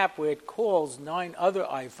have an app where it calls 9 other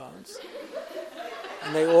iPhones,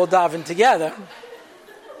 and they all daven together.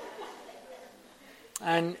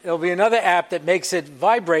 And there'll be another app that makes it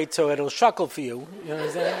vibrate so it'll shuckle for you. You know what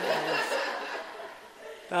I'm saying?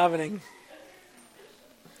 Davening.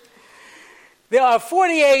 There are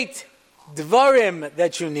 48 dvarim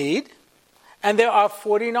that you need, and there are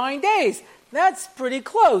 49 days. That's pretty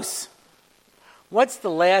close. What's the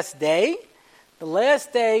last day? The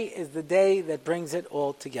last day is the day that brings it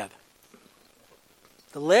all together.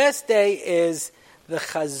 The last day is the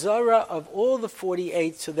chazara of all the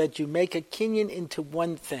 48 so that you make a kinyan into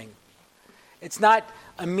one thing. It's not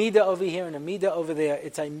a midah over here and a midah over there.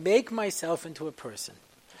 It's I make myself into a person.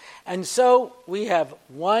 And so we have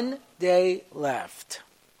 1 day left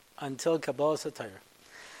until Kabbalas Torah.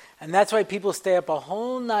 And that's why people stay up a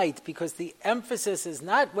whole night, because the emphasis is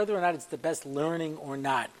not whether or not it's the best learning or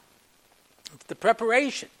not. It's the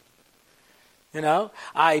preparation.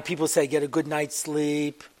 People say get a good night's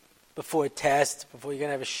sleep before a test, before you're going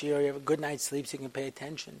to have a shiur, you have a good night's sleep so you can pay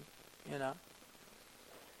attention,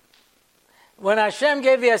 When Hashem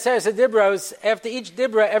gave the Aseret Dibros, after each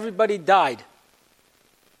Dibra, everybody died.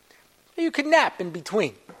 You could nap in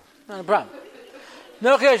between. Not a problem.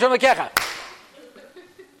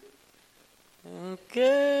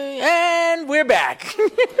 Okay, and we're back.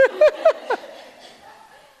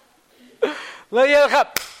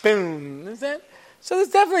 Boom. So there's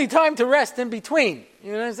definitely time to rest in between.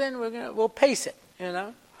 You know what I'm saying? We'll pace it.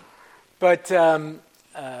 But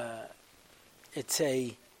it's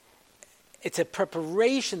a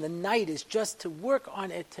preparation. The night is just to work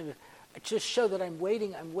on it, to just show that I'm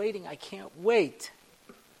waiting, I can't wait.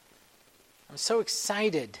 I'm so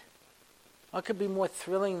excited. What could be more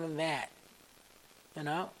thrilling than that?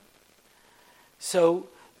 So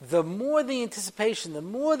the more the anticipation, the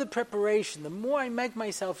more the preparation, the more I make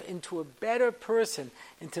myself into a better person,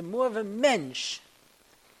 into more of a mensch,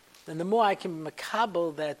 then the more I can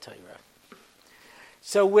makabel that Torah.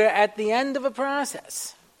 So we're at the end of a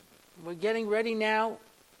process. We're getting ready now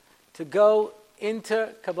to go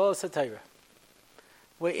into Kabbalas Torah.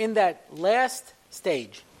 We're in that last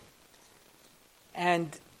stage.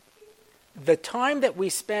 And the time that we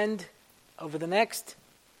spend over the next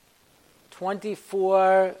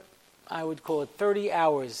 24, I would call it 30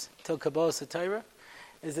 hours till Kabbalas Torah,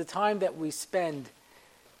 is the time that we spend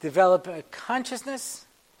developing a consciousness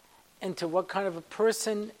into what kind of a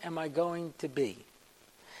person am I going to be.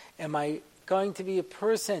 Am I going to be a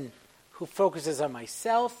person who focuses on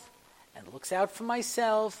myself and looks out for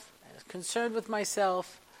myself and is concerned with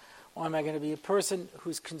myself? Or am I going to be a person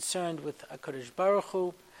who's concerned with HaKadosh Baruch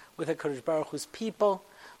Hu, with HaKadosh Baruch Hu's people,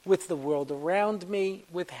 with the world around me,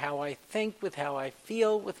 with how I think, with how I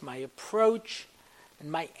feel, with my approach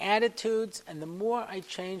and my attitudes? And the more I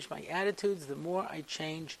change my attitudes, the more I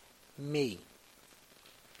change me.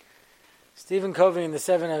 Stephen Covey in the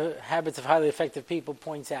 7 Habits of Highly Effective People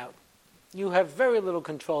points out, you have very little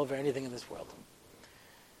control over anything in this world.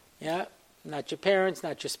 Yeah? Not your parents,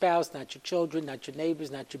 not your spouse, not your children, not your neighbors,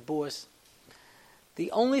 not your boss. The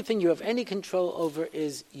only thing you have any control over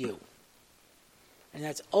is you. And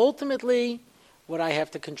that's ultimately what I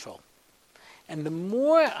have to control. And the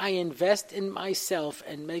more I invest in myself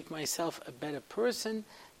and make myself a better person,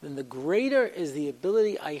 then the greater is the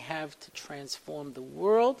ability I have to transform the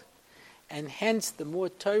world. And hence, the more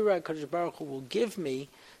Torah HaKadosh Baruch Hu will give me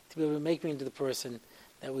to be able to make me into the person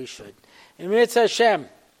that we should. In Mitzvah Hashem,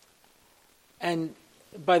 and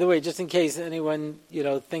by the way, just in case anyone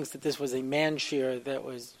thinks that this was a man shir that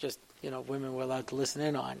was just women were allowed to listen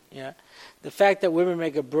in on, the fact that women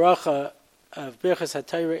make a bracha of Birchas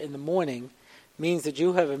HaTorah in the morning means that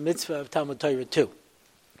you have a mitzvah of Talmud Torah too.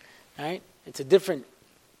 Right? It's a different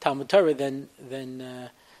Talmud Torah than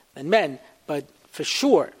men, but for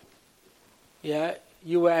sure,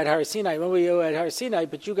 you were at Har Sinai. Remember, you were at Har Sinai,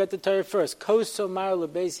 but you got the Torah first. Kos Somar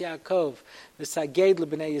Lebeis Yaakov, V'Saged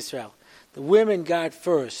Lebnei Yisrael. The women got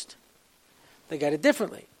first. They got it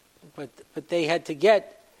differently, but they had to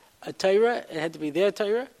get a Torah. It had to be their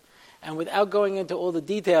Torah, and without going into all the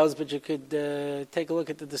details, but you could take a look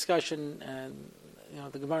at the discussion, and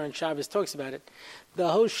the Gemara in Shavous talks about it. The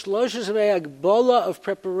whole Shloshes Agbola of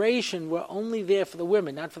preparation were only there for the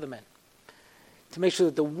women, not for the men, to make sure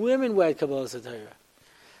that the women were at Kabbalas HaTorah.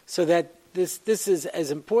 So that this is as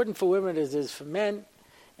important for women as it is for men.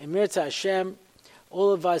 In Mitzvah Hashem,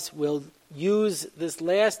 all of us will use this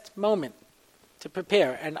last moment to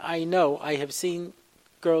prepare. And I know I have seen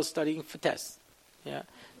girls studying for tests.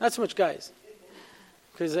 Not so much guys.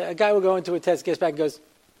 Because a guy will go into a test, gets back and goes,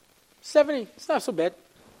 70, it's not so bad.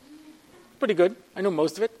 Pretty good. I know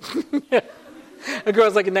most of it. A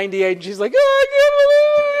girl's like a 98 and she's like, oh, I can't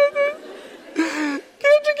believe it.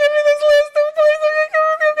 Can't you give me this list of points?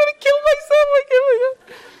 I'm going to kill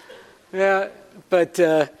myself. But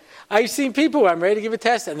I've seen people where I'm ready to give a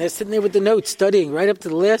test and they're sitting there with the notes studying right up to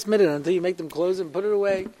the last minute until you make them close and put it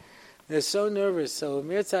away. They're so nervous. So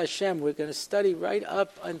Mitzvah Hashem, we're going to study right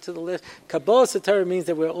up until the last. Kabbalah Satorah means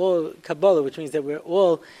that we're all Kabbalah, which means that we're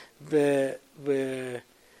all in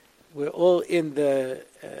the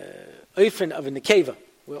oifen of a nekeva.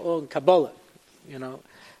 We're all in Kabbalah.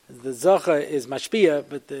 The Zocha is Mashpia,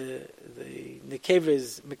 but the Nekeva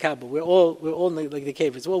is Mekabel. We're all like the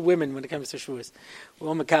Nekeva. It's all women when it comes to Shavous. We're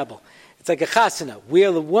all Mekabel. It's like a chasana.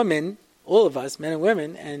 We're the woman, all of us, men and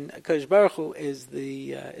women, and HaKadosh Baruch Hu is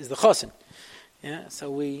the chosin.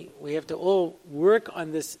 So we have to all work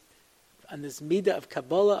on this midah of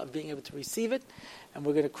Kabbalah, of being able to receive it, and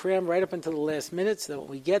we're going to cram right up until the last minute, so that when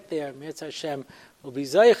we get there, Mitzvah Hashem will be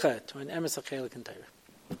Zaycha to an Emes HaChelik in Torah.